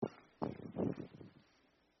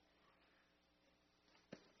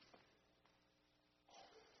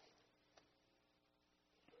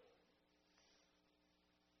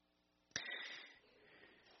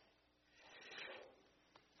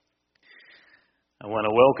I want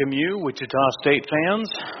to welcome you, Wichita State fans.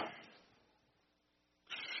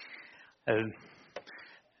 I've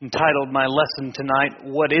entitled my lesson tonight,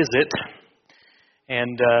 What Is It?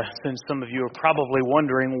 And since some of you are probably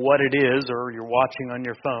wondering what it is, or you're watching on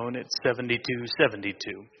your phone, it's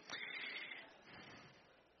 7272.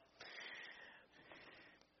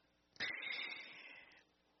 If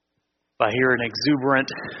I hear an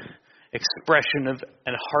exuberant expression of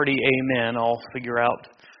a hearty amen, I'll figure out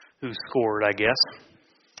who scored, I guess.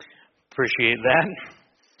 Appreciate that.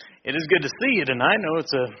 It is good to see you tonight. I know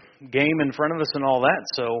it's a game in front of us and all that,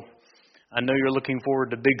 so I know you're looking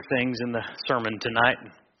forward to big things in the sermon tonight.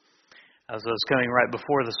 As I was coming right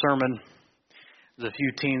before the sermon, there's a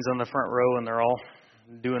few teens on the front row, and they're all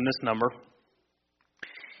doing this number.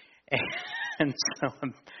 And so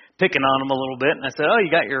I'm picking on them a little bit, and I said, "Oh,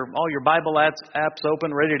 you got all your Bible apps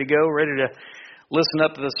open, ready to go, ready to listen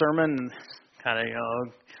up to the sermon?" And kind of,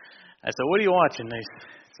 I said, "What are you watching?" They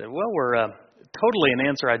said, "Well, we're totally an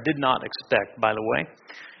answer I did not expect, by the way.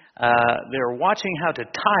 They're watching how to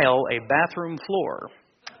tile a bathroom floor."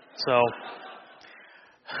 So,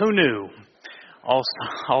 who knew? All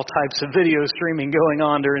types of video streaming going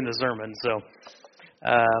on during the sermon. So,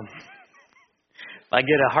 if I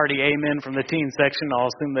get a hearty amen from the teen section, I'll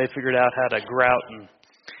assume they figured out how to grout and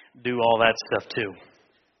do all that stuff too.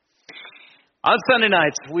 On Sunday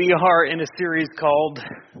nights, we are in a series called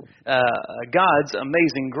God's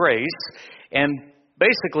Amazing Grace. And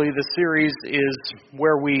basically, the series is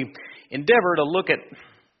where we endeavor to look at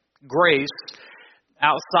grace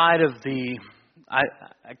outside of the, I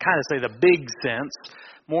kind of say the big sense,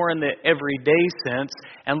 more in the everyday sense,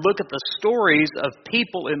 and look at the stories of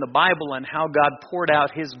people in the Bible and how God poured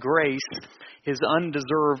out His grace, His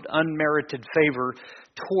undeserved, unmerited favor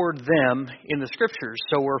toward them in the Scriptures.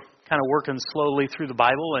 So we're kind of working slowly through the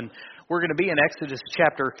Bible, and we're going to be in Exodus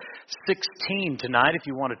chapter 16 tonight. If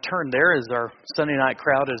you want to turn there, as our Sunday night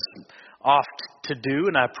crowd is oft to do,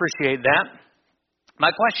 and I appreciate that.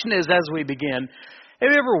 My question is, as we begin,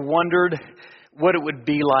 have you ever wondered what it would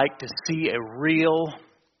be like to see a real,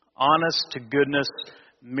 honest-to-goodness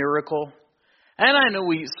miracle? And I know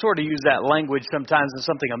we sort of use that language sometimes as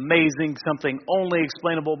something amazing, something only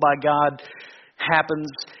explainable by God happens.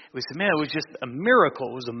 We say, man, it was just a miracle.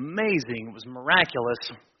 It was amazing. It was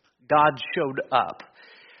miraculous. God showed up.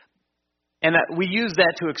 And we use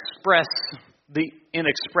that to express the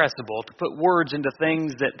inexpressible, to put words into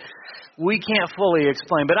things that we can't fully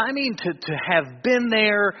explain. But I mean to have been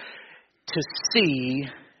there to see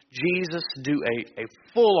Jesus do a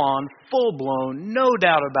full-on, full-blown, no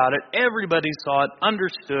doubt about it, everybody saw it,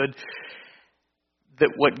 understood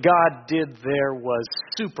that what God did there was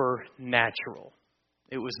supernatural.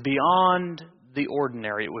 It was beyond the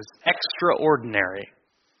ordinary. It was extraordinary.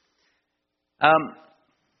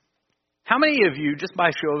 How many of you, just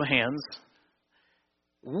by show of hands,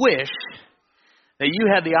 wish that you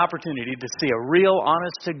had the opportunity to see a real,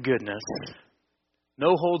 honest-to-goodness,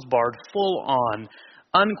 no-holds-barred, full-on,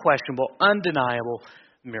 unquestionable, undeniable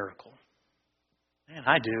miracle? Man,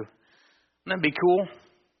 I do. Wouldn't that be cool?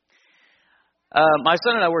 My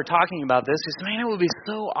son and I were talking about this. He said, man, it would be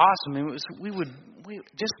so awesome. We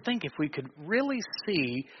just think if we could really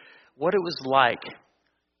see what it was like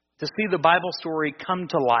to see the Bible story come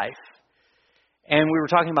to life. And we were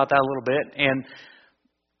talking about that a little bit. And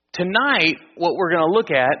tonight, what we're going to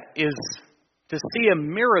look at is to see a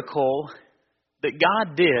miracle that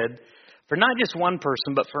God did for not just one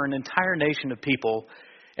person, but for an entire nation of people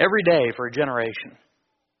every day for a generation.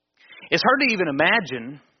 It's hard to even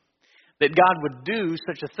imagine that God would do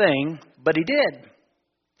such a thing, but He did.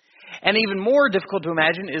 And even more difficult to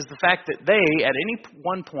imagine is the fact that they, at any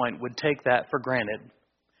one point, would take that for granted.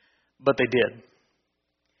 But they did.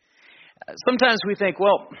 Sometimes we think,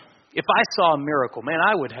 well, if I saw a miracle, man,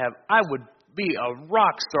 I would be a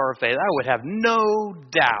rock star of faith. I would have no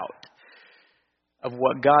doubt of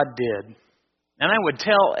what God did. And I would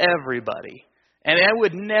tell everybody. And it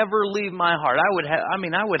would never leave my heart. I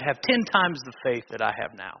would have 10 times the faith that I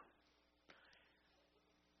have now.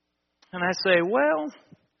 And I say, well,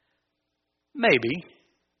 maybe.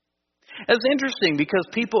 It's interesting because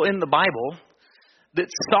people in the Bible that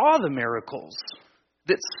saw the miracles,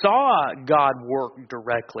 that saw God work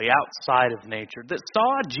directly outside of nature, that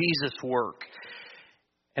saw Jesus work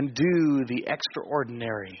and do the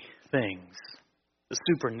extraordinary things, the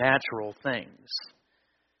supernatural things.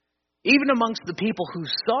 Even amongst the people who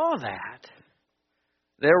saw that,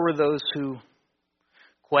 there were those who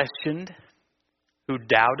questioned, who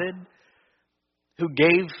doubted, who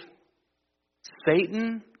gave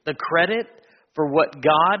Satan the credit for what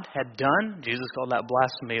God had done. Jesus called that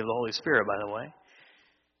blasphemy of the Holy Spirit, by the way.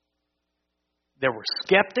 There were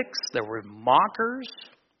skeptics. There were mockers.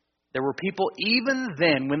 There were people even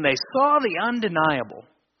then, when they saw the undeniable,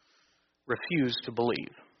 refused to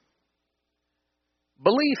believe.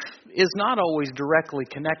 Belief is not always directly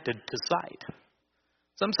connected to sight.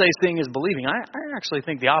 Some say seeing is believing. I actually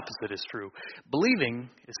think the opposite is true. Believing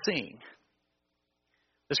is seeing.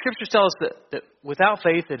 The Scriptures tell us that without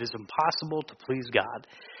faith it is impossible to please God.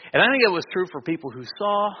 And I think it was true for people who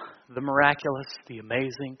saw the miraculous, the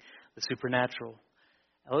amazing, the supernatural,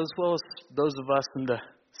 as well as those of us in the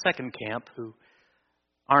second camp who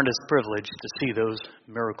aren't as privileged to see those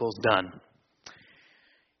miracles done.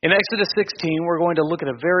 In Exodus 16, we're going to look at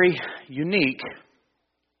a very unique,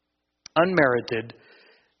 unmerited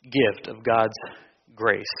gift of God's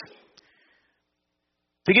grace.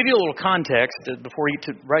 To give you a little context before you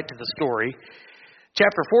right to the story,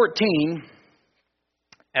 chapter 14,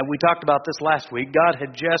 and we talked about this last week, God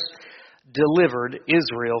had just delivered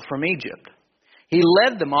Israel from Egypt. He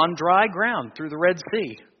led them on dry ground through the Red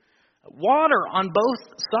Sea. Water on both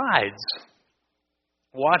sides.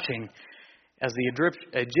 Watching as the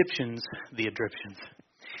Egyptians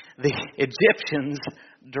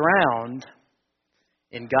drowned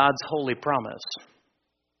in God's holy promise.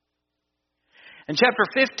 In chapter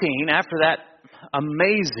 15, after that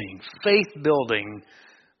amazing, faith-building,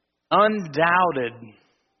 undoubted,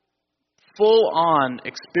 full-on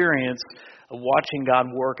experience of watching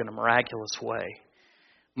God work in a miraculous way,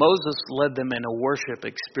 Moses led them in a worship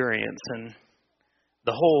experience, and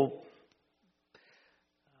the whole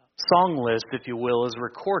song list, if you will, is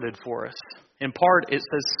recorded for us. In part, it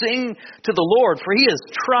says, "Sing to the Lord, for He has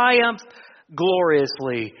triumphed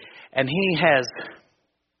gloriously, and He has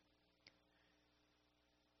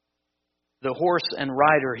the horse and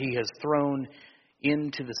rider He has thrown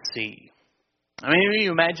into the sea." I mean, can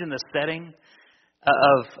you imagine the setting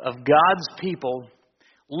of God's people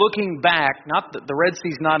looking back? Not that the Red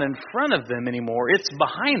Sea's not in front of them anymore; it's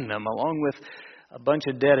behind them, along with a bunch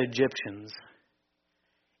of dead Egyptians.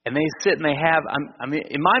 And they sit and they have, I mean,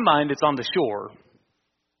 in my mind, it's on the shore.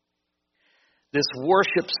 This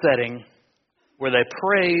worship setting where they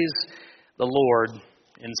praise the Lord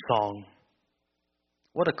in song.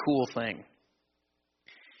 What a cool thing.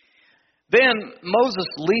 Then Moses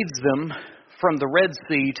leads them from the Red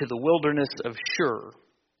Sea to the wilderness of Shur.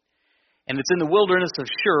 And it's in the wilderness of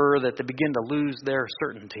Shur that they begin to lose their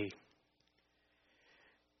certainty.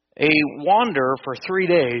 They wander for 3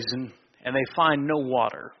 days and they find no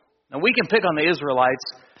water. Now, we can pick on the Israelites,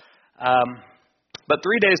 but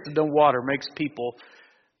 3 days to no water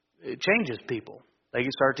it changes people. They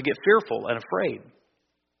start to get fearful and afraid.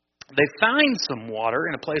 They find some water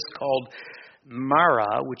in a place called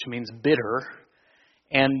Marah, which means bitter,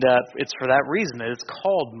 and it's for that reason that it's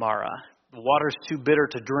called Marah. The water's too bitter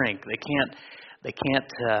to drink. They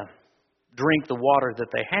can't drink the water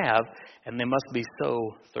that they have, and they must be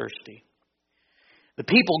so thirsty. The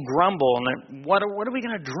people grumble, and what are we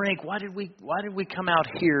going to drink? Why did we come out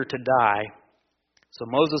here to die? So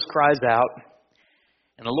Moses cries out,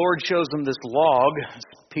 and the Lord shows them this log, this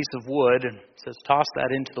piece of wood, and says, "Toss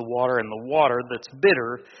that into the water, and the water that's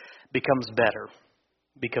bitter becomes better,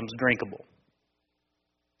 becomes drinkable."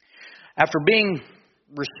 After being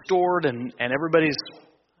restored, and everybody's,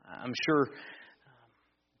 I'm sure,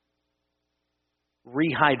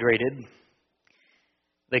 rehydrated,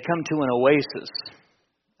 they come to an oasis.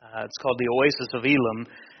 It's called the Oasis of Elim,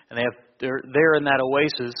 and there in that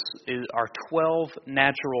oasis are 12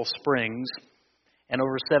 natural springs and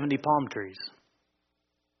over 70 palm trees.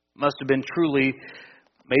 Must have been truly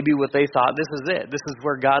maybe what they thought, this is it. This is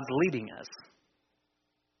where God's leading us.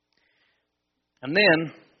 And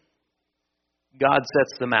then God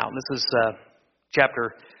sets them out. This is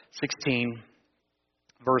chapter 16,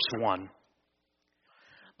 verse 1.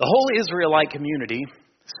 The whole Israelite community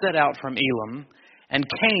set out from Elim and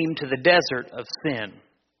came to the desert of Sin,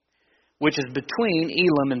 which is between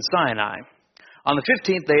Elim and Sinai, on the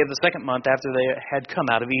 15th day of the second month after they had come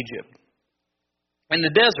out of Egypt. In the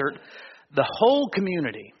desert, the whole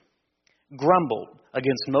community grumbled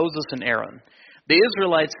against Moses and Aaron. The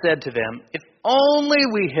Israelites said to them, "If only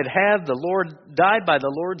we had died by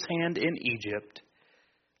the Lord's hand in Egypt.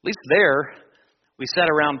 At least there we sat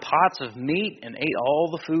around pots of meat and ate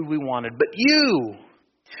all the food we wanted. But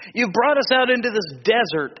you brought us out into this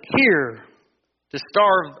desert here to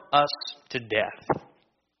starve us to death."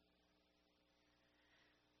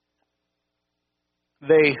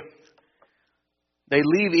 They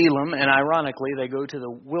leave Elim, and ironically, they go to the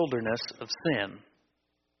wilderness of Sin.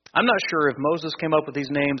 I'm not sure if Moses came up with these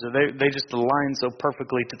names or they just align so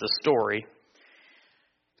perfectly to the story.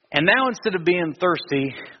 And now, instead of being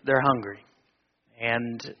thirsty, they're hungry.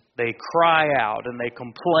 And they cry out and they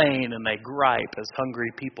complain and they gripe as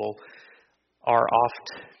hungry people are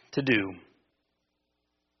oft to do.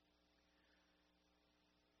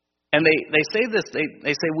 And they say this,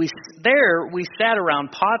 they say, we sat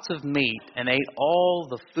around pots of meat and ate all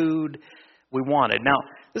the food we wanted. Now,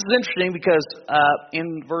 this is interesting because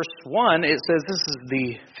in verse 1, it says this is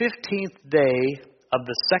the 15th day of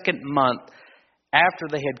the second month after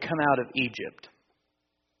they had come out of Egypt.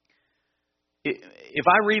 If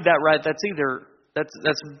I read that right, that's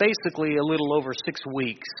basically a little over 6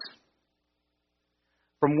 weeks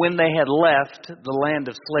from when they had left the land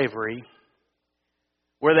of slavery,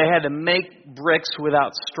 where they had to make bricks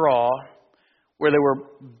without straw, where they were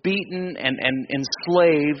beaten and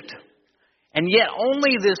enslaved, and yet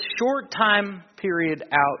only this short time period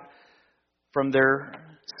out from their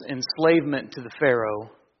enslavement to the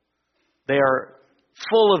Pharaoh, they are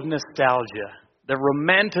full of nostalgia. They're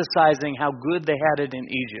romanticizing how good they had it in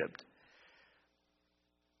Egypt.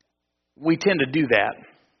 We tend to do that.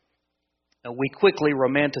 We quickly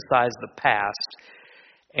romanticize the past,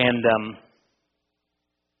 and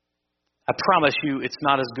I promise you it's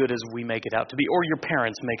not as good as we make it out to be, or your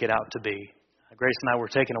parents make it out to be. Grace and I were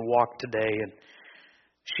taking a walk today, and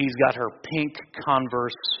she's got her pink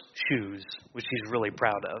Converse shoes, which she's really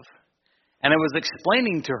proud of. And I was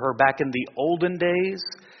explaining to her back in the olden days,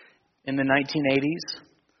 in the 1980s,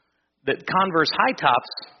 that Converse high tops,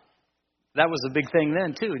 that was a big thing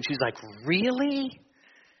then too. And she's like, really?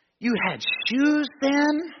 You had shoes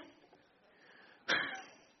then?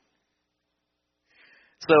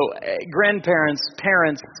 So grandparents,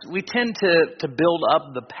 parents, we tend to build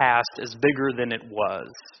up the past as bigger than it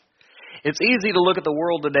was. It's easy to look at the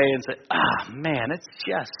world today and say, man, it's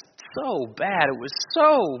just so bad. It was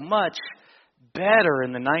so much better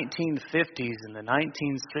in the 1950s and the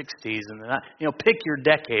 1960s and pick your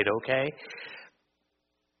decade, okay?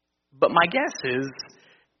 But my guess is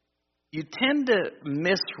you tend to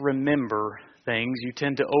misremember things. You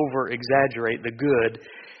tend to over-exaggerate the good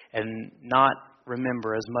and not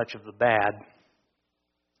remember as much of the bad.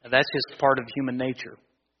 And that's just part of human nature.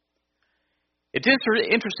 It's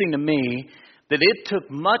interesting to me that it took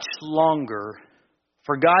much longer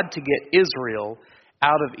for God to get Israel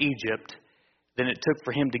out of Egypt than it took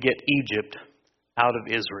for him to get Egypt out of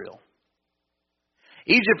Israel.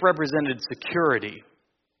 Egypt represented security.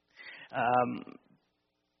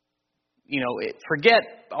 Forget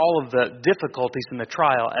all of the difficulties in the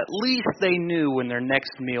trial. At least they knew when their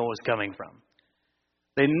next meal was coming from.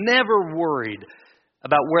 They never worried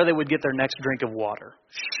about where they would get their next drink of water.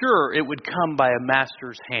 Sure, it would come by a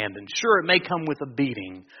master's hand, and sure, it may come with a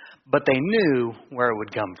beating, but they knew where it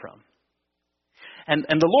would come from. And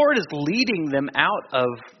the Lord is leading them out of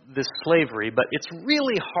this slavery, but it's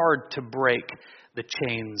really hard to break the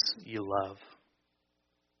chains you love,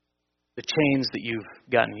 the chains that you've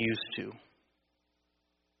gotten used to.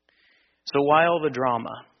 So why all the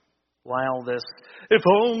drama? Why all this? If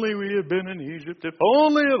only we had been in Egypt, if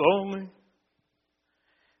only.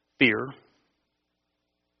 Fear.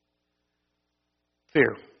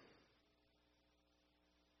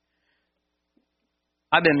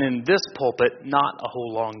 I've been in this pulpit not a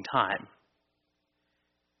whole long time.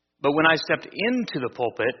 But when I stepped into the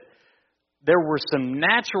pulpit, there were some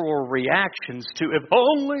natural reactions to, if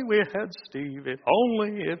only we had Steve, if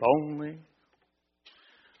only.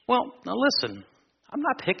 Well, now listen, I'm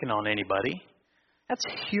not picking on anybody. That's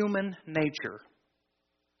human nature.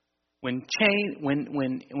 When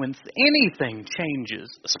anything changes,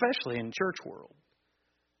 especially in church world,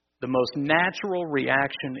 the most natural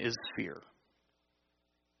reaction is fear.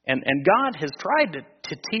 And God has tried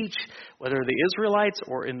to teach, whether the Israelites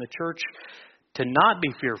or in the church, to not be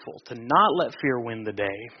fearful, to not let fear win the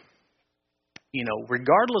day.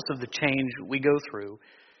 Regardless of the change we go through,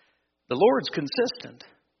 the Lord's consistent.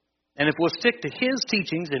 And if we'll stick to His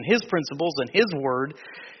teachings and His principles and His word,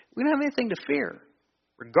 we don't have anything to fear,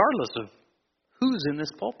 regardless of who's in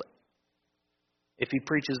this pulpit. If He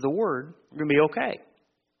preaches the word, we're going to be okay.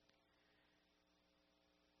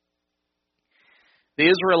 The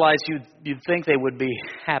Israelites, you'd think they would be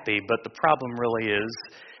happy, but the problem really is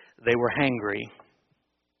they were hangry.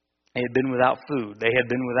 They had been without food. They had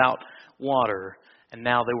been without water. And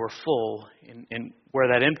now they were full. In where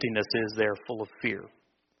that emptiness is, they're full of fear.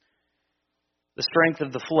 The strength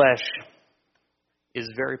of the flesh is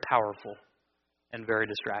very powerful and very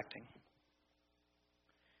distracting.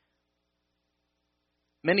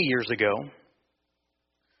 Many years ago,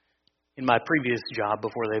 in my previous job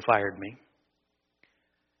before they fired me,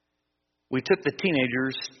 we took the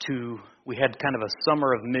teenagers we had kind of a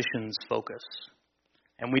summer of missions focus.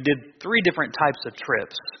 And we did 3 different types of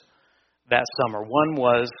trips that summer. One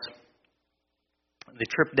was the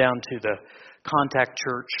trip down to the Contact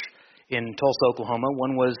Church in Tulsa, Oklahoma.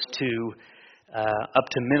 One was to up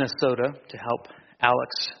to Minnesota to help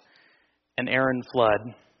Alex and Aaron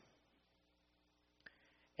Flood.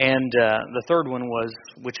 And the third one was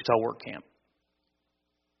Wichita Work Camp.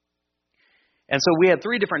 And so we had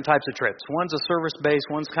three different types of trips. One's a service-based,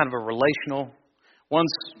 one's kind of a relational,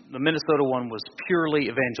 the Minnesota one was purely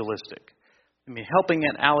evangelistic. I mean, helping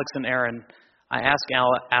Alex and Aaron, I asked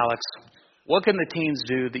Alex, what can the teens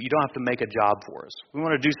do that you don't have to make a job for us? We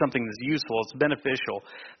want to do something that's useful, it's beneficial,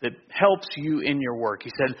 that helps you in your work.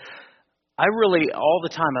 He said, all the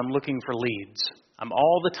time I'm looking for leads. I'm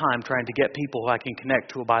all the time trying to get people who I can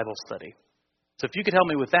connect to a Bible study. So if you could help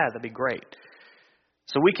me with that, that'd be great.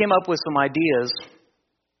 So we came up with some ideas,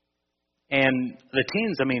 and the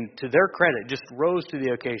teens, I mean, to their credit, just rose to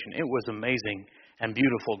the occasion. It was amazing and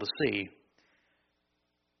beautiful to see.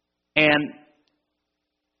 And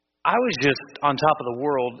I was just on top of the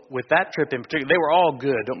world with that trip in particular. They were all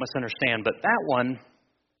good, don't misunderstand, but that one,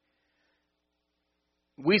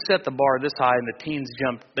 we set the bar this high, and the teens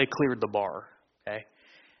jumped, they cleared the bar. Okay,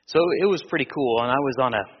 so it was pretty cool, and I was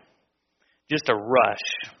on just a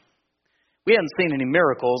rush. We hadn't seen any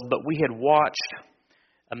miracles, but we had watched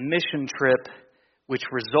a mission trip which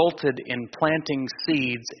resulted in planting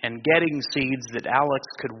seeds and getting seeds that Alex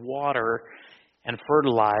could water and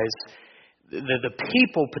fertilize. The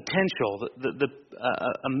people potential,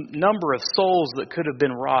 a number of souls that could have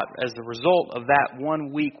been wrought as the result of that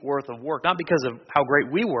 1 week worth of work, not because of how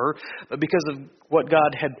great we were, but because of what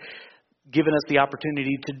God had given us the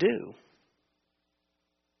opportunity to do.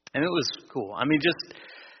 And it was cool. I mean,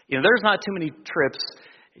 there's not too many trips.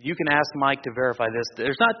 You can ask Mike to verify this.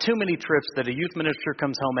 There's not too many trips that a youth minister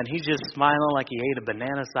comes home and he's just smiling like he ate a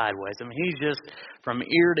banana sideways. I mean, he's just from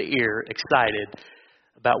ear to ear excited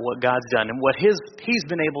about what God's done and what he's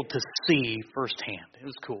been able to see firsthand. It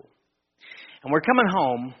was cool. And we're coming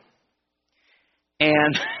home,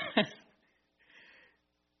 and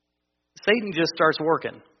Satan just starts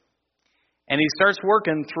working. And he starts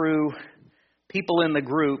working through people in the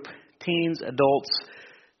group, teens, adults,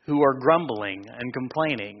 who are grumbling and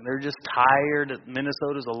complaining. They're just tired.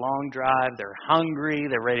 Minnesota's a long drive. They're hungry.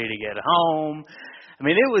 They're ready to get home. I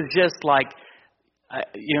mean, it was just like,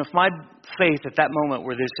 if my faith at that moment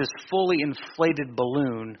were this just fully inflated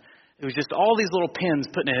balloon, it was just all these little pins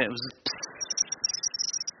putting in it. It was,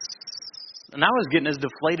 and I was getting as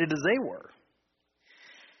deflated as they were.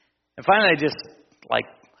 And finally,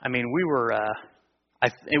 we were.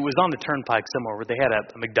 It was on the turnpike somewhere where they had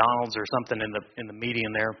a McDonald's or something in the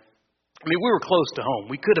median there. I mean, we were close to home.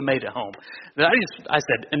 We could have made it home. But I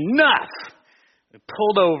said, enough. We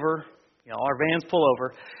pulled over. Our vans pull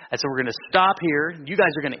over. I said, we're going to stop here. You guys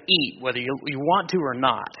are going to eat whether you want to or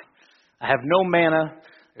not. I have no manna.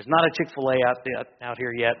 There's not a Chick-fil-A out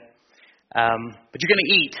here yet. But you're going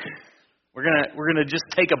to eat. We're going to just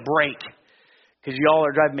take a break because y'all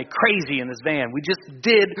are driving me crazy in this van. We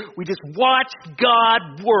just watched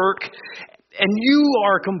God work, and you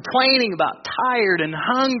are complaining about tired and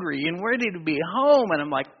hungry and ready to be home. And I'm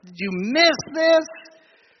like, did you miss this?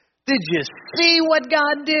 Did you see what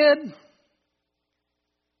God did?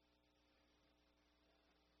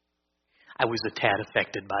 I was a tad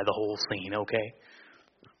affected by the whole scene, okay?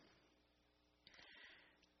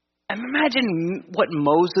 And imagine what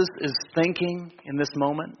Moses is thinking in this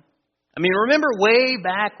moment. I mean, remember way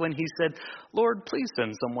back when he said, Lord, please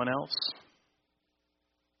send someone else.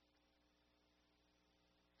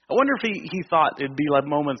 I wonder if he thought it'd be like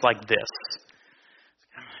moments like this.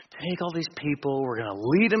 Take all these people, we're going to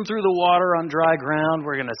lead them through the water on dry ground,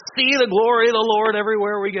 we're going to see the glory of the Lord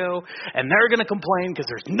everywhere we go, and they're going to complain because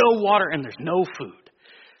there's no water and there's no food.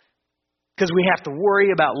 Because we have to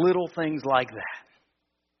worry about little things like that.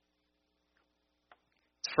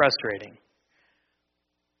 It's frustrating.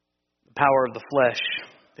 The power of the flesh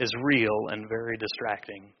is real and very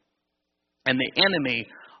distracting. And the enemy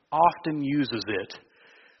often uses it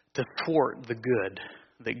to thwart the good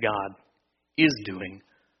that God is doing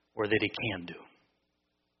or that he can do.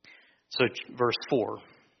 So verse 4,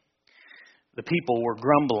 the people were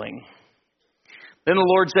grumbling. Then the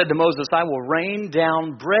Lord said to Moses, I will rain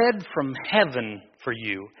down bread from heaven for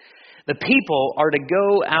you. The people are to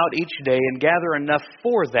go out each day and gather enough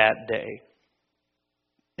for that day.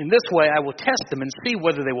 In this way I will test them and see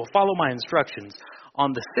whether they will follow my instructions.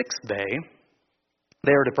 On the sixth day,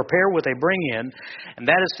 they are to prepare what they bring in, and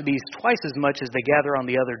that is to be twice as much as they gather on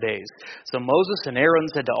the other days. So Moses and Aaron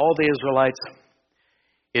said to all the Israelites,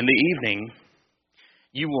 in the evening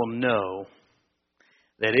you will know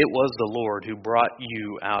that it was the Lord who brought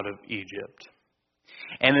you out of Egypt.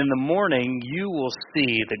 And in the morning you will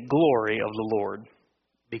see the glory of the Lord,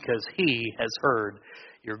 because He has heard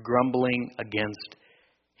your grumbling against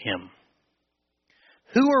Him.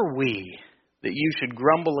 Who are we that you should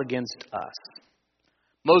grumble against us?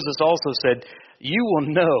 Moses also said, you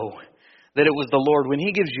will know that it was the Lord when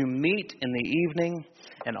He gives you meat in the evening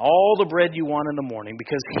and all the bread you want in the morning,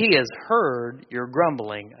 because He has heard your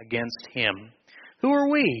grumbling against Him. Who are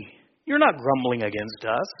we? You're not grumbling against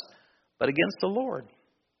us, but against the Lord.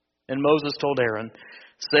 And Moses told Aaron,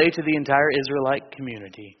 say to the entire Israelite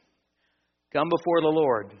community, come before the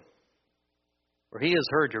Lord, for He has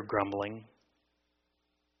heard your grumbling.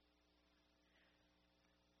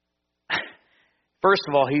 First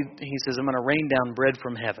of all, he says, I'm going to rain down bread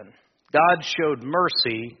from heaven. God showed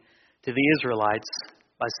mercy to the Israelites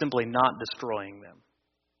by simply not destroying them.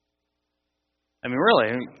 I mean,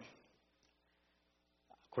 really, of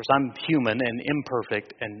course, I'm human and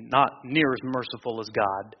imperfect and not near as merciful as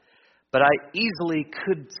God. But I easily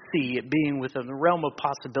could see it being within the realm of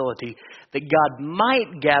possibility that God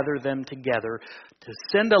might gather them together to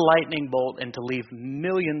send a lightning bolt and to leave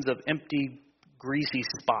millions of empty, greasy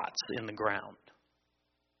spots in the ground.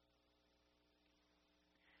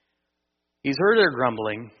 He's heard their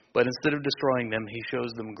grumbling, but instead of destroying them, He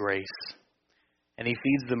shows them grace. And He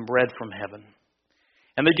feeds them bread from heaven.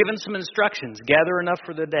 And they're given some instructions. Gather enough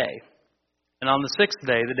for the day. And on the sixth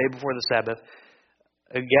day, the day before the Sabbath,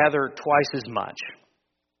 gather twice as much.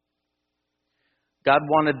 God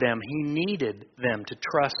wanted them, He needed them to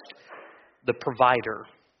trust the provider,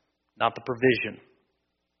 not the provision.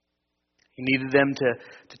 He needed them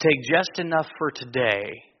to take just enough for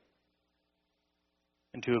today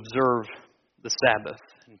and to observe the Sabbath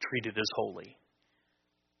and treat it as holy.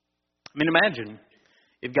 I mean, imagine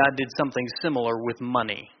if God did something similar with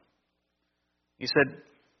money. He said,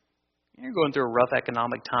 you're going through a rough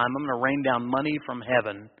economic time. I'm going to rain down money from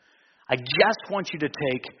heaven. I just want you to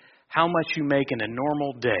take how much you make in a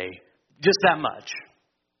normal day. Just that much.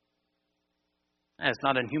 That's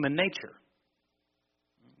not in human nature.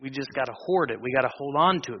 We just got to hoard it. We got to hold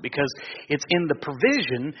on to it because it's in the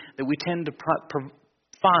provision that we tend to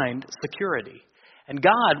find security. And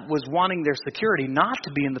God was wanting their security not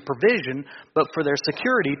to be in the provision, but for their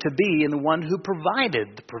security to be in the one who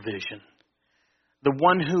provided the provision. The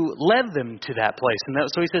one who led them to that place. And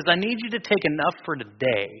so He says, I need you to take enough for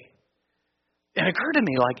today. And it occurred to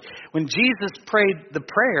me, like, when Jesus prayed the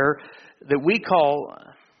prayer that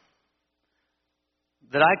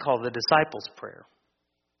I call the disciples' prayer.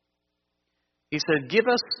 He said, give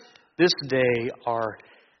us this day our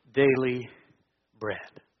daily bread.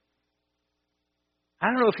 I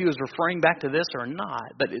don't know if He was referring back to this or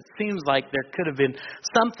not, but it seems like there could have been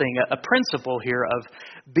something, a principle here of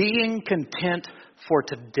being content for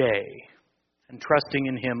today and trusting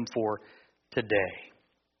in Him for today.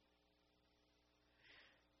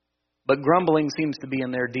 But grumbling seems to be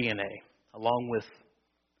in their DNA, along with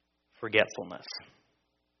forgetfulness.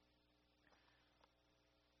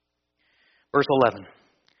 Verse 11.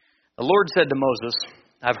 The Lord said to Moses,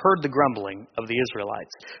 I've heard the grumbling of the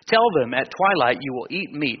Israelites. Tell them, at twilight you will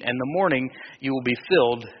eat meat, and in the morning you will be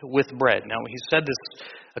filled with bread. Now, He said this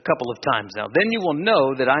a couple of times now. Then you will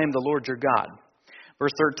know that I am the Lord your God.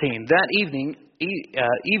 Verse 13, that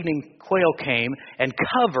evening quail came and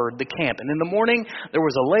covered the camp. And in the morning there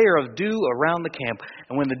was a layer of dew around the camp.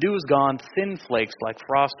 And when the dew was gone, thin flakes like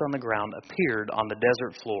frost on the ground appeared on the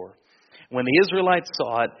desert floor. When the Israelites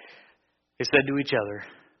saw it, they said to each other,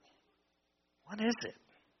 what is it?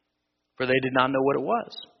 For they did not know what it was.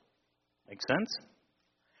 Makes sense?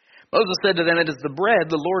 Moses said to them, it is the bread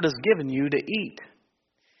the Lord has given you to eat.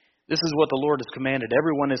 This is what the Lord has commanded.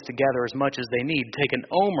 Everyone is to gather as much as they need. Take an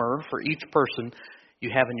omer for each person you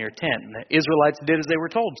have in your tent. And the Israelites did as they were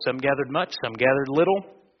told. Some gathered much, some gathered little.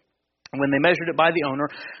 And when they measured it by the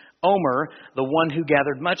omer, the one who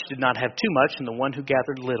gathered much did not have too much, and the one who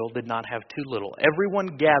gathered little did not have too little.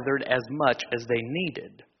 Everyone gathered as much as they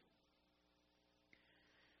needed.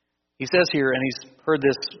 He says here, and he's heard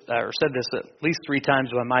this, or said this at least 3 times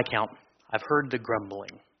by my count, I've heard the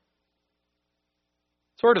grumbling.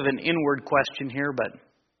 Sort of an inward question here, but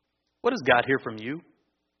what does God hear from you?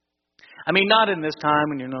 I mean, not in this time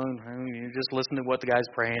when you just listen to what the guy's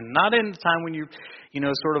praying. Not in the time when you're,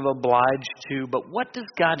 sort of obliged to. But what does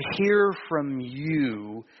God hear from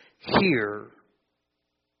you here?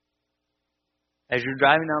 As you're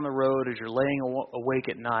driving down the road, as you're laying awake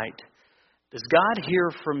at night, does God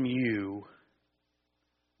hear from you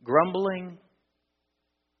grumbling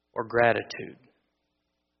or gratitude?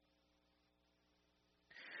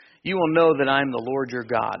 You will know that I am the Lord your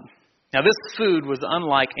God. Now, this food was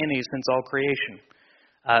unlike any since all creation.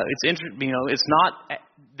 It's interesting, it's not,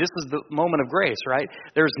 this is the moment of grace, right?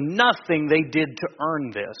 There's nothing they did to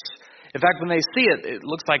earn this. In fact, when they see it, it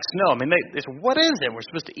looks like snow. They say, what is it? We're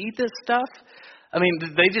supposed to eat this stuff?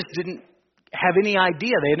 They just didn't have any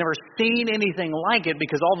idea. They had never seen anything like it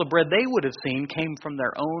because all the bread they would have seen came from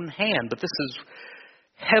their own hand. But this is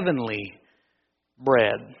heavenly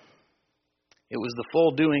bread. It was the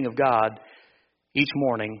full doing of God each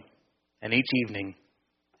morning and each evening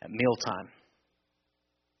at mealtime.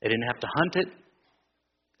 They didn't have to hunt it.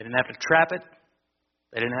 They didn't have to trap it.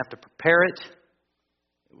 They didn't have to prepare it.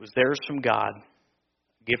 It was theirs from God,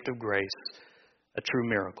 a gift of grace, a true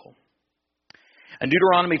miracle. In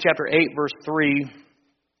Deuteronomy chapter 8, verse 3,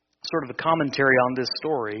 sort of a commentary on this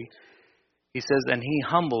story, he says, "And he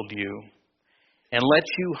humbled you, and let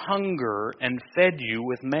you hunger, and fed you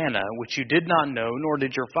with manna, which you did not know, nor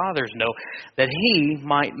did your fathers know, that he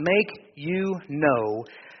might make you know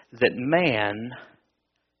that man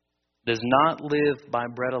does not live by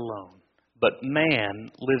bread alone, but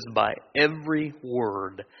man lives by every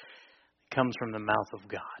word that comes from the mouth of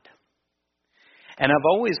God." And I've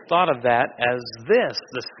always thought of that as this,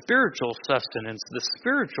 the spiritual sustenance, the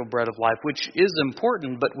spiritual bread of life, which is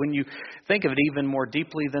important, but when you think of it even more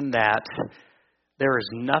deeply than that, there is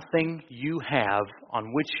nothing you have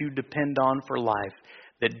on which you depend on for life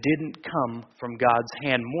that didn't come from God's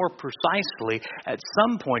hand. More precisely, at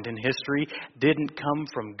some point in history, didn't come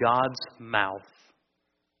from God's mouth,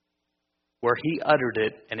 where He uttered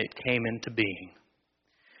it and it came into being.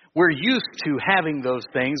 We're used to having those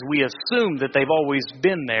things. We assume that they've always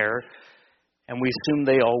been there, and we assume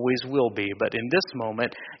they always will be. But in this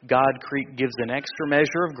moment, God gives an extra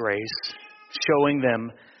measure of grace, showing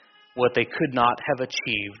them what they could not have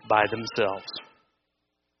achieved by themselves.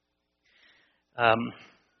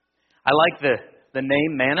 I like the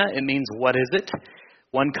name manna. It means, what is it?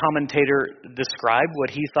 One commentator described what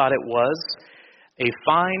he thought it was: a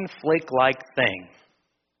fine flake-like thing.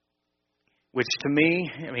 Which to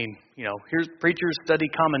me, here's preachers study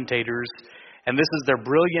commentators, and this is their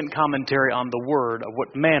brilliant commentary on the word of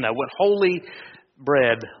what manna, what holy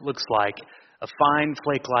bread looks like, a fine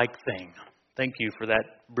flake-like thing. Thank you for that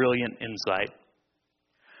brilliant insight.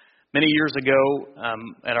 Many years ago,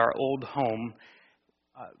 at our old home,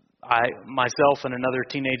 myself and another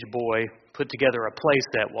teenage boy put together a play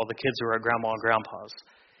set while the kids were at Grandma and Grandpa's.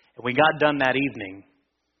 And we got done that evening,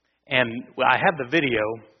 and I have the video,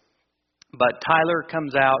 but Tyler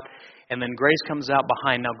comes out, and then Grace comes out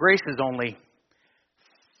behind. Now, Grace is only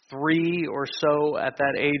 3 or so at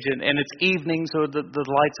that age, and it's evening, so the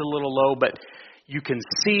light's a little low, but you can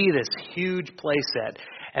see this huge play set.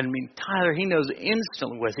 And Tyler, he knows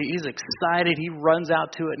instantly what he's excited. He runs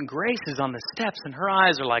out to it, and Grace is on the steps, and her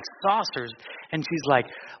eyes are like saucers, and she's like,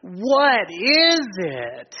 "What is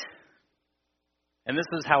it?" And this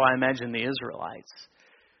is how I imagine the Israelites,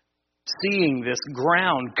 seeing this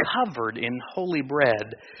ground covered in holy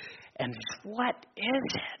bread, and what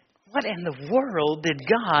is it? What in the world did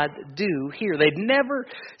God do here? They'd never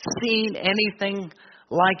seen anything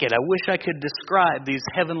like it. I wish I could describe these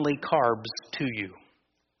heavenly carbs to you.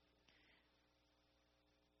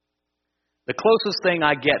 The closest thing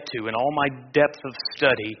I get to in all my depth of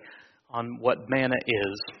study on what manna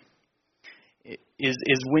is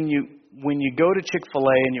when you go to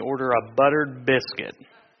Chick-fil-A and you order a buttered biscuit.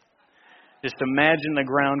 Just imagine the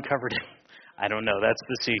ground covered in, I don't know, that's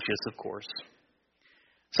facetious, of course.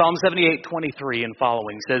 Psalm 78:23 and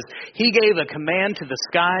following says, "He gave a command to the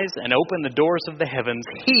skies and opened the doors of the heavens.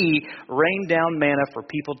 He rained down manna for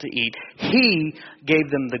people to eat. He gave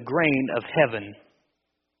them the grain of heaven."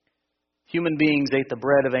 Human beings ate the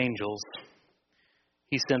bread of angels.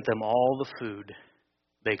 He sent them all the food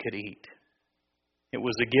they could eat. It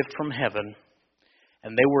was a gift from heaven,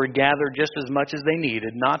 and they were gathered just as much as they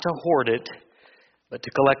needed, not to hoard it, but to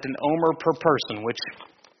collect an omer per person, which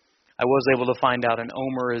I was able to find out an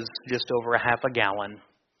omer is just over a half a gallon,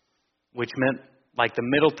 which meant like the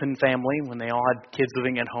Middleton family, when they all had kids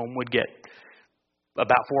living at home, would get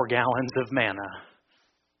about 4 gallons of manna.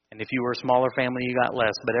 And if you were a smaller family, you got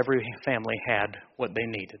less, but every family had what they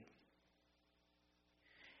needed.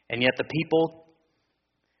 And yet the people,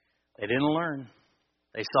 they didn't learn.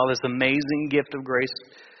 They saw this amazing gift of grace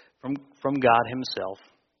from God Himself,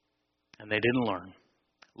 and they didn't learn.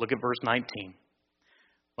 Look at verse 19.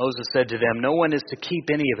 Moses said to them, "No one is to keep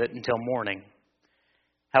any of it until morning."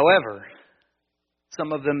 However,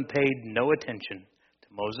 some of them paid no attention to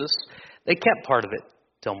Moses. They kept part of it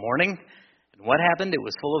till morning, and what happened? It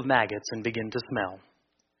was full of maggots and began to smell.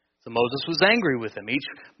 So Moses was angry with them. Each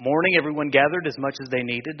morning everyone gathered as much as they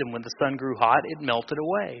needed, and when the sun grew hot, it melted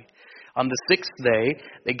away. On the 6th day,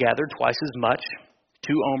 they gathered twice as much,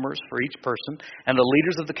 2 omers for each person, and the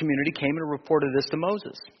leaders of the community came and reported this to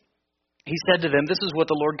Moses. He said to them, "This is what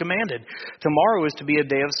the Lord commanded. Tomorrow is to be a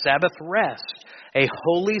day of Sabbath rest, a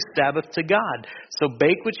holy Sabbath to God. So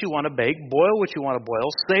bake what you want to bake, boil what you want to boil,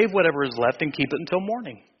 save whatever is left, and keep it until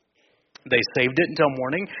morning." They saved it until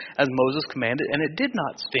morning, as Moses commanded, and it did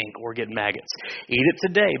not stink or get maggots. "Eat it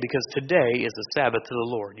today, because today is the Sabbath to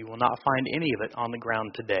the Lord. You will not find any of it on the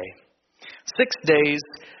ground today. 6 days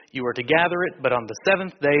you are to gather it, but on the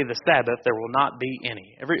 7th day, the Sabbath, there will not be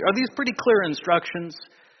any." Are these pretty clear instructions?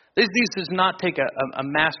 These does not take a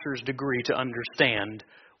master's degree to understand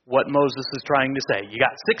what Moses is trying to say. You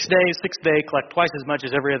got 6 days, 6th day, collect twice as much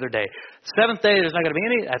as every other day. 7th day, there's not going to be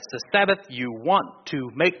any. That's the Sabbath. You want to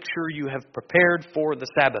make sure you have prepared for the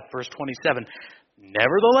Sabbath. Verse 27.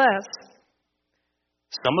 Nevertheless,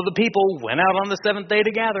 some of the people went out on the 7th day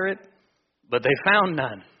to gather it, but they found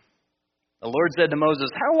none. The Lord said to Moses,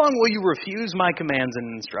 "How long will you refuse my commands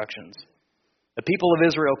and instructions?" The people of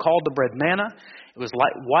Israel called the bread manna. It was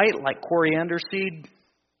white like coriander seed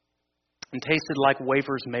and tasted like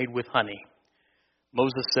wafers made with honey.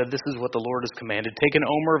 Moses said, "This is what the Lord has commanded. Take an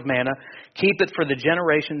omer of manna, keep it for the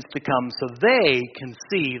generations to come, so they can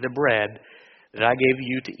see the bread that I gave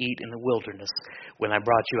you to eat in the wilderness when I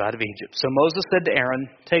brought you out of Egypt." So Moses said to Aaron,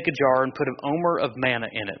 "Take a jar and put an omer of manna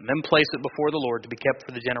in it, and then place it before the Lord to be kept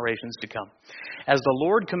for the generations to come." As the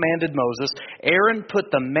Lord commanded Moses, Aaron put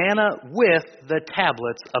the manna with the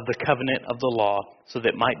tablets of the covenant of the law, so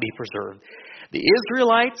that it might be preserved. The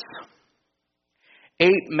Israelites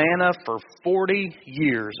ate manna for 40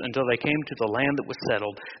 years until they came to the land that was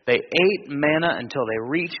settled. They ate manna until they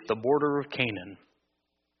reached the border of Canaan.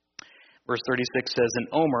 Verse 36 says, an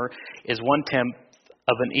omer is 1/10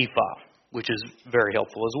 of an ephah, which is very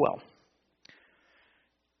helpful as well.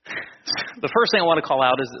 The first thing I want to call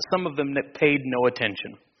out is that some of them paid no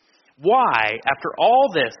attention. Why, after all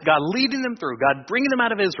this, God leading them through, God bringing them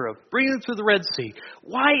out of Israel, bringing them through the Red Sea,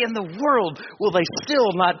 why in the world will they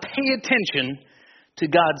still not pay attention to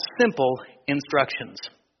God's simple instructions?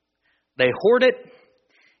 They hoard it.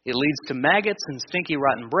 It leads to maggots and stinky,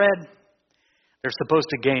 rotten bread. They're supposed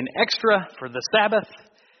to gain extra for the Sabbath.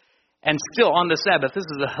 And still on the Sabbath, this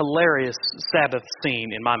is a hilarious Sabbath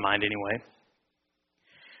scene in my mind anyway.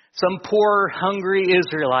 Some poor, hungry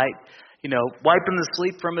Israelite, wiping the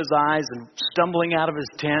sleep from his eyes and stumbling out of his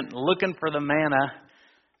tent, looking for the manna.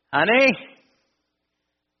 Honey,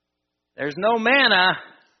 there's no manna.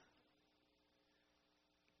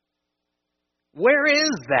 Where is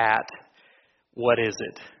that? What is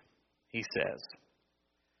it? He says.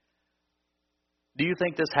 Do you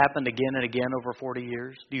think this happened again and again over 40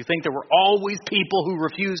 years? Do you think there were always people who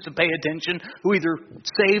refused to pay attention, who either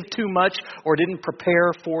saved too much or didn't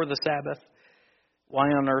prepare for the Sabbath? Why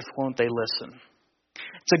on earth won't they listen?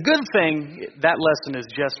 It's a good thing that lesson is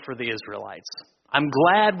just for the Israelites. I'm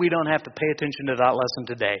glad we don't have to pay attention to that lesson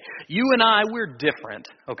today. You and I, we're different,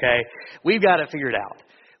 okay? We've got it figured out.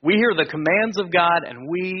 We hear the commands of God and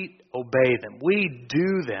we obey them. We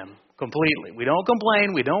do them completely. We don't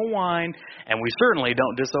complain, we don't whine, and we certainly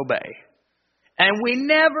don't disobey. And we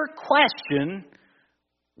never question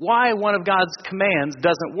why one of God's commands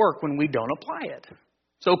doesn't work when we don't apply it.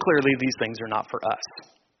 So clearly these things are not for us,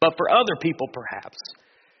 but for other people perhaps.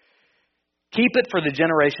 Keep it for the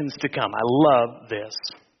generations to come. I love this.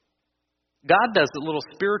 God does a little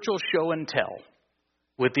spiritual show and tell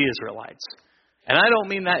with the Israelites. And I don't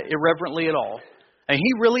mean that irreverently at all. And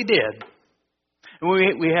he really did.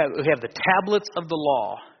 We have the tablets of the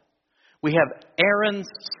law. We have Aaron's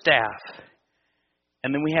staff.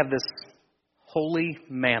 And then we have this holy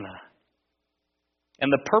manna.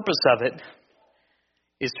 And the purpose of it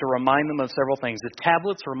is to remind them of several things. The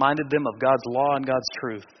tablets reminded them of God's law and God's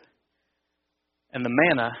truth. And the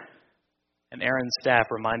manna and Aaron's staff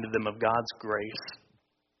reminded them of God's grace.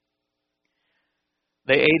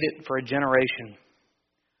 They ate it for a generation,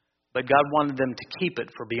 but God wanted them to keep it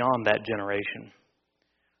for beyond that generation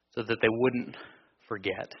so that they wouldn't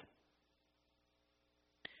forget.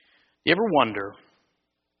 You ever wonder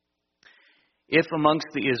if amongst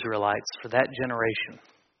the Israelites for that generation,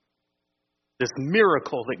 this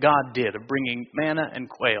miracle that God did of bringing manna and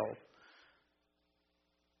quail,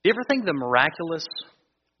 do you ever think the miraculous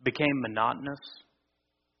became monotonous?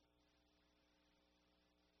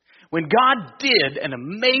 When God did an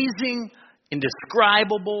amazing,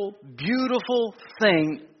 indescribable, beautiful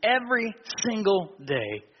thing every single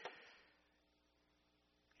day,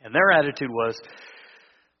 and their attitude was,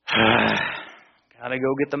 gotta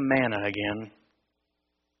go get the manna again.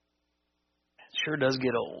 It sure does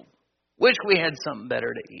get old. Wish we had something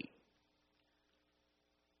better to eat.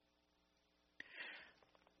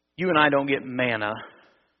 You and I don't get manna,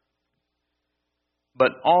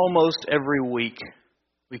 but almost every week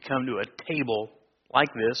we come to a table like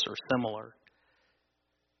this or similar.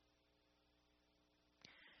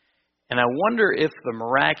 And I wonder if the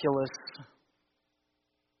miraculous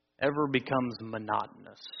ever becomes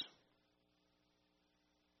monotonous.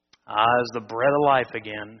 As the bread of life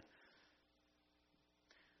again,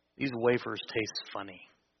 these wafers taste funny.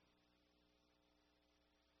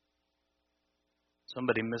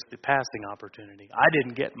 Somebody missed the passing opportunity. I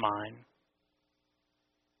didn't get mine.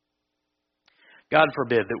 God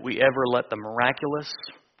forbid that we ever let the miraculous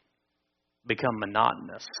become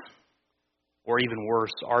monotonous, or even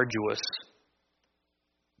worse, arduous.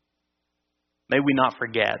 May we not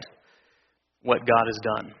forget what God has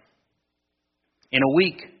done. In a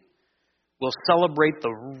week, we'll celebrate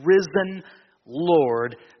the risen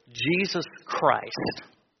Lord Jesus Christ.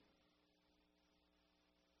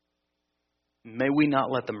 May we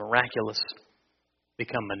not let the miraculous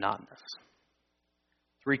become monotonous.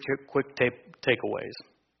 3 quick takeaways.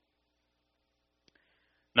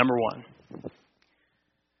 Number 1.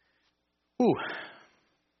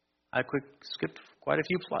 I skipped quite a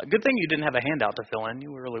few slides. Good thing you didn't have a handout to fill in.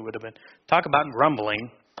 You really would have been. Talk about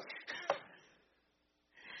grumbling.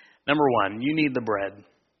 Number 1, you need the bread.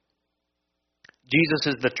 Jesus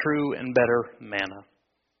is the true and better manna.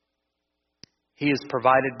 He is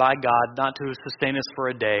provided by God not to sustain us for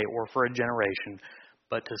a day or for a generation,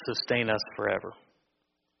 but to sustain us forever.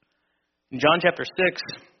 In John chapter 6,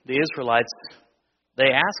 the Israelites,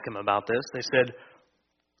 they asked him about this. They said,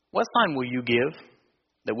 "What sign will you give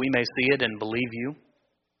that we may see it and believe you?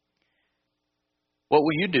 What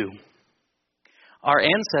will you do? Our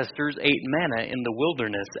ancestors ate manna in the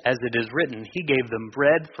wilderness, as it is written, He gave them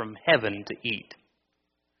bread from heaven to eat."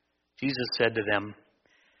 Jesus said to them,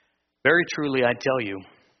 "Very truly I tell you,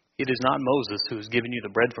 it is not Moses who has given you the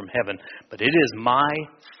bread from heaven, but it is my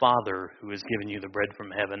Father who has given you the bread from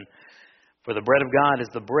heaven. For the bread of God is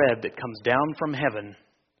the bread that comes down from heaven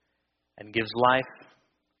and gives life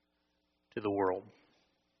to the world."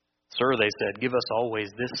 "Sir," they said, "give us always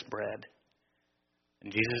this bread."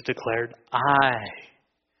 And Jesus declared, "I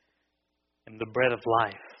am the bread of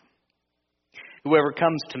life. Whoever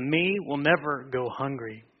comes to me will never go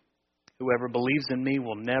hungry. Whoever believes in me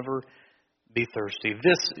will never be thirsty.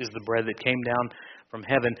 This is the bread that came down from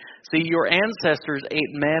heaven. See, your ancestors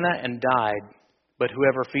ate manna and died, but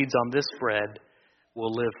whoever feeds on this bread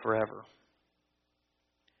will live forever."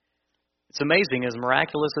 It's amazing, as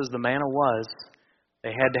miraculous as the manna was,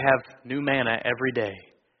 they had to have new manna every day.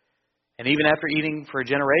 And even after eating for a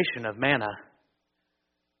generation of manna,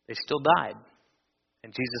 they still died.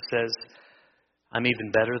 And Jesus says, "I'm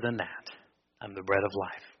even better than that. I'm the bread of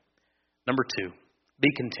life." Number 2,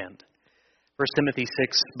 be content. 1 Timothy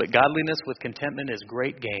 6, "But godliness with contentment is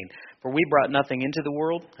great gain. For we brought nothing into the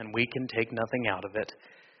world, and we can take nothing out of it.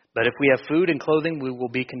 But if we have food and clothing, we will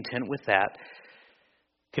be content with that."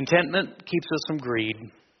 Contentment keeps us from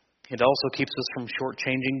greed. It also keeps us from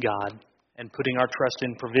shortchanging God and putting our trust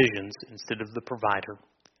in provisions instead of the provider.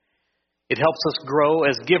 It helps us grow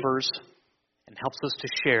as givers and helps us to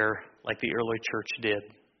share like the early church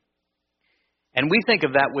did. And we think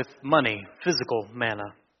of that with money, physical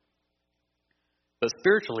manna. But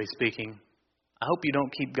spiritually speaking, I hope you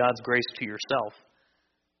don't keep God's grace to yourself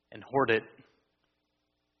and hoard it.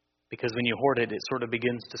 Because when you hoard it, it sort of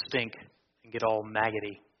begins to stink and get all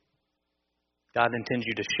maggoty. God intends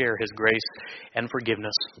you to share His grace and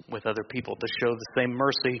forgiveness with other people, to show the same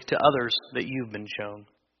mercy to others that you've been shown.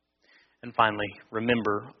 And finally,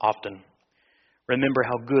 remember often. Remember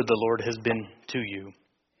how good the Lord has been to you.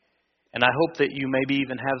 And I hope that you maybe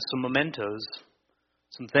even have some mementos,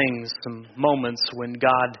 some things, some moments when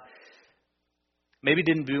God maybe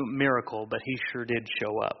didn't do a miracle, but He sure did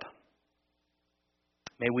show up.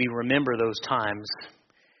 May we remember those times,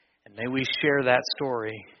 and may we share that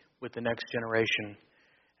story with the next generation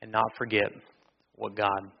and not forget what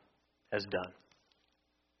God has done.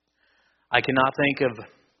 I cannot think of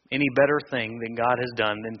any better thing than God has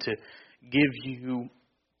done than to give you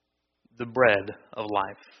the bread of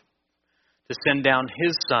life, to send down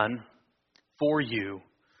His Son for you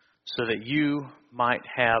so that you might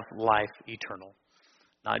have life eternal.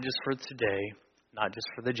 Not just for today, not just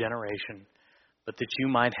for the generation, but that you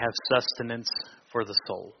might have sustenance for the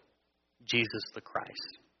soul. Jesus the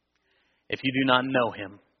Christ. If you do not know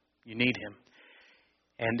Him, you need Him.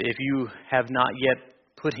 And if you have not yet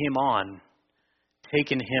put Him on,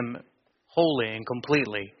 taken Him wholly and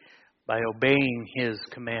completely by obeying His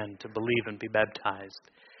command to believe and be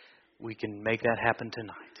baptized, we can make that happen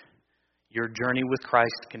tonight. Your journey with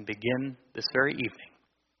Christ can begin this very evening.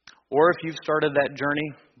 Or if you've started that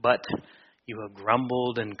journey but you have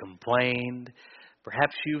grumbled and complained.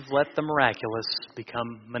 Perhaps you've let the miraculous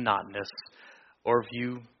become monotonous, or if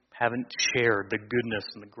you haven't shared the goodness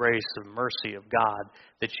and the grace and mercy of God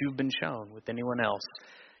that you've been shown with anyone else,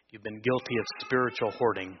 you've been guilty of spiritual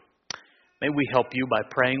hoarding. May we help you by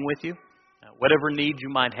praying with you. Whatever need you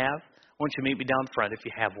might have, why don't you meet me down front if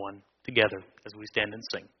you have one, together as we stand and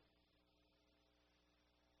sing.